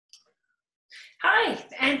Hi,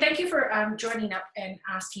 and thank you for joining up and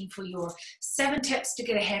asking for your 7 tips to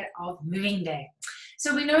get ahead of moving day.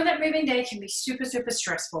 So we know that moving day can be super, super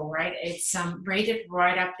stressful, right? It's rated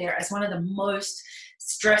right up there as one of the most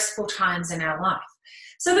stressful times in our life.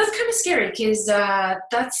 So that's kind of scary because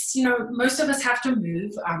most of us have to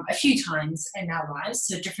move a few times in our lives,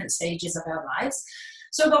 so different stages of our lives.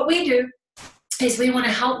 So what we do is we want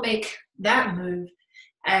to help make that move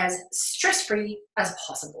as stress-free as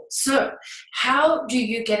possible. So how do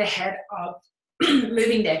you get ahead of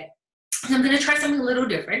moving day? And I'm going to try something a little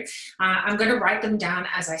different. I'm going to write them down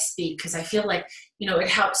as I speak because I feel like, it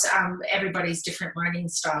helps everybody's different learning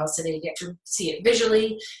styles so that you get to see it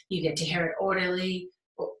visually, you get to hear it audibly,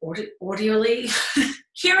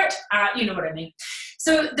 hear it, you know what I mean.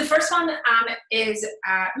 So the first one is,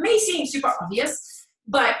 may seem super obvious,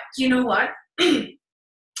 but you know what?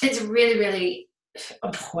 It's really, really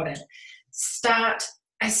important. Start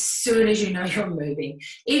as soon as you know you're moving,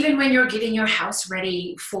 even when you're getting your house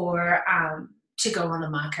ready for to go on the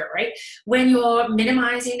market, right? When you're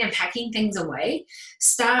minimizing and packing things away,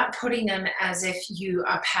 start putting them as if you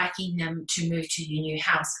are packing them to move to your new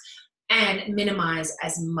house, and minimize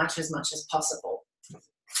as much as possible.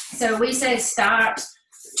 So we say start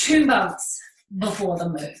 2 months before the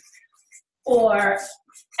move, or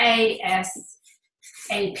ASAP,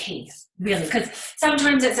 really, because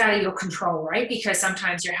sometimes it's out of your control, right? Because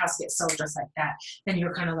sometimes your house gets sold just like that. Then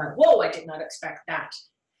you're kind of like, whoa, I did not expect that.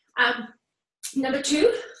 Number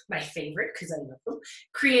 2, my favorite, because I love them,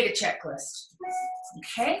 create a checklist.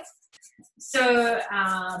 Okay. So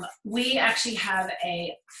we actually have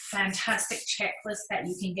a fantastic checklist that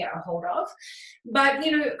you can get a hold of, but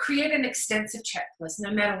create an extensive checklist,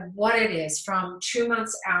 no matter what it is, from 2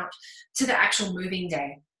 months out to the actual moving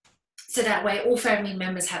day. So that way all family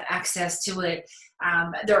members have access to it.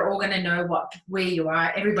 They're all going to know where you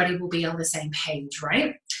are. Everybody will be on the same page,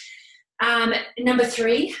 right? Number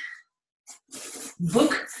 3,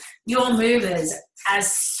 book your movers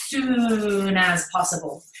as soon as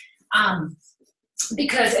possible.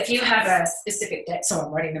 Because if you have a specific date, so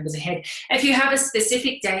I'm writing numbers ahead. If you have a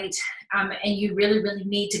specific date and you really, really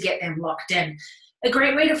need to get them locked in, a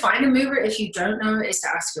great way to find a mover, if you don't know, is to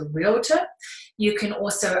ask your realtor. You can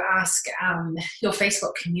also ask your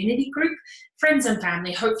Facebook community group, friends and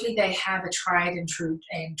family. Hopefully they have a tried and true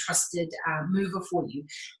and trusted mover for you.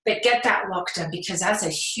 But get that locked in, because that's a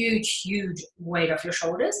huge, huge weight off your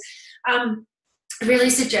shoulders.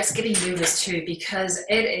 Really suggest getting movers too, because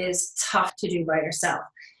it is tough to do by yourself.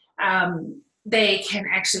 They can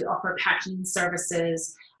actually offer packing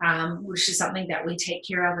services, which is something that we take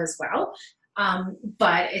care of as well.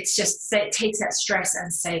 But it takes that stress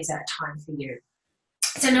and saves that time for you.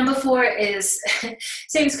 So number 4 is,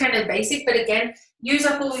 seems kind of basic, but again, use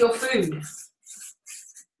up all your food.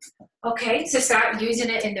 Okay, so start using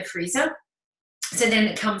it in the freezer. So then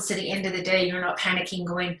it comes to the end of the day, you're not panicking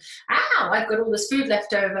going, I've got all this food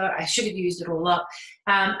left over, I should have used it all up.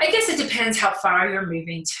 I guess it depends how far you're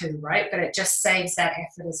moving to, right? But it just saves that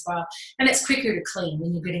effort as well. And it's quicker to clean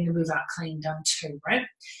when you're getting the move out clean done too, right?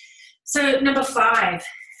 So number 5,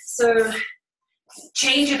 so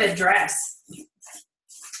change of address.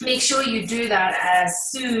 Make sure you do that as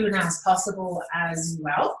soon as possible as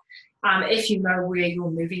well. If you know where you're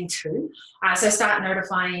moving to. So start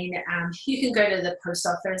notifying. You can go to the post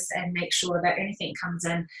office and make sure that anything comes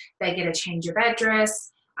in, they get a change of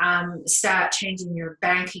address. Start changing your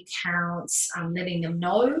bank accounts, letting them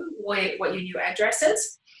know what your new address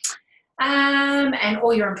is. And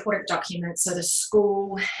all your important documents, so the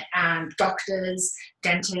school, doctors,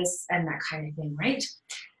 dentists, and that kind of thing, right?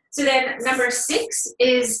 So then number 6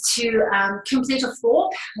 is to complete a floor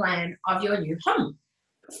plan of your new home.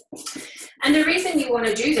 And the reason you want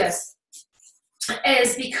to do this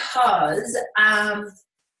is because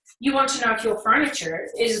you want to know if your furniture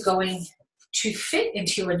is going to fit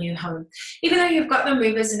into your new home. Even though you've got the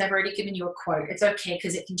movers and they've already given you a quote, it's okay,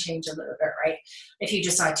 because it can change a little bit, right? If you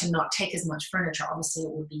decide to not take as much furniture, obviously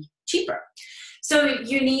it will be cheaper. So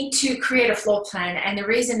you need to create a floor plan, and the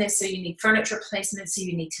reason is so you need furniture placement, so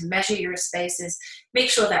you need to measure your spaces, make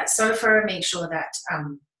sure that sofa, make sure that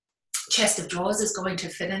chest of drawers is going to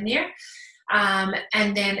fit in there.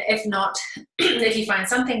 And then if not, if you find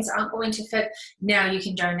some things aren't going to fit, now you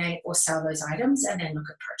can donate or sell those items and then look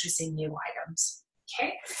at purchasing new items.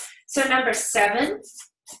 Okay, so number 7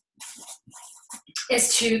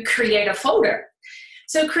 is to create a folder.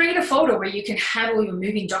 So create a folder where you can have all your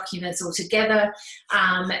moving documents all together.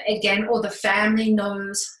 Again, all the family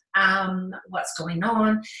knows what's going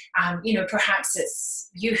on. You know, perhaps it's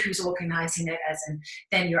you who's organizing it, as in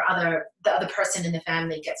then the other person in the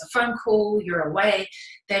family gets a phone call, you're away,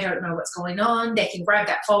 they don't know what's going on, they can grab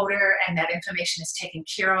that folder and that information is taken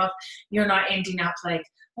care of. You're not ending up like,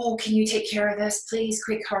 oh, can you take care of this, please,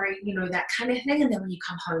 quick, hurry, you know, that kind of thing. And then when you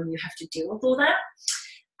come home, you have to deal with all that.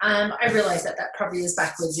 I realize that probably is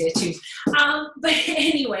backwards there too. But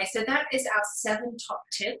anyway, so that is our 7 top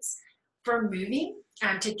tips for moving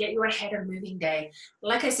to get you ahead of moving day.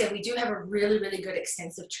 Like I said, we do have a really, really good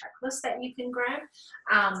extensive checklist that you can grab.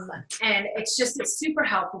 And it's super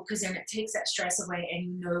helpful because then it takes that stress away and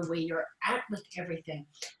you know where you're at with everything.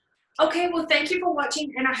 Okay, well, thank you for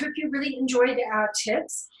watching, and I hope you really enjoyed our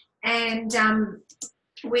tips. And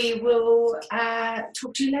we will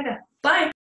talk to you later. Bye.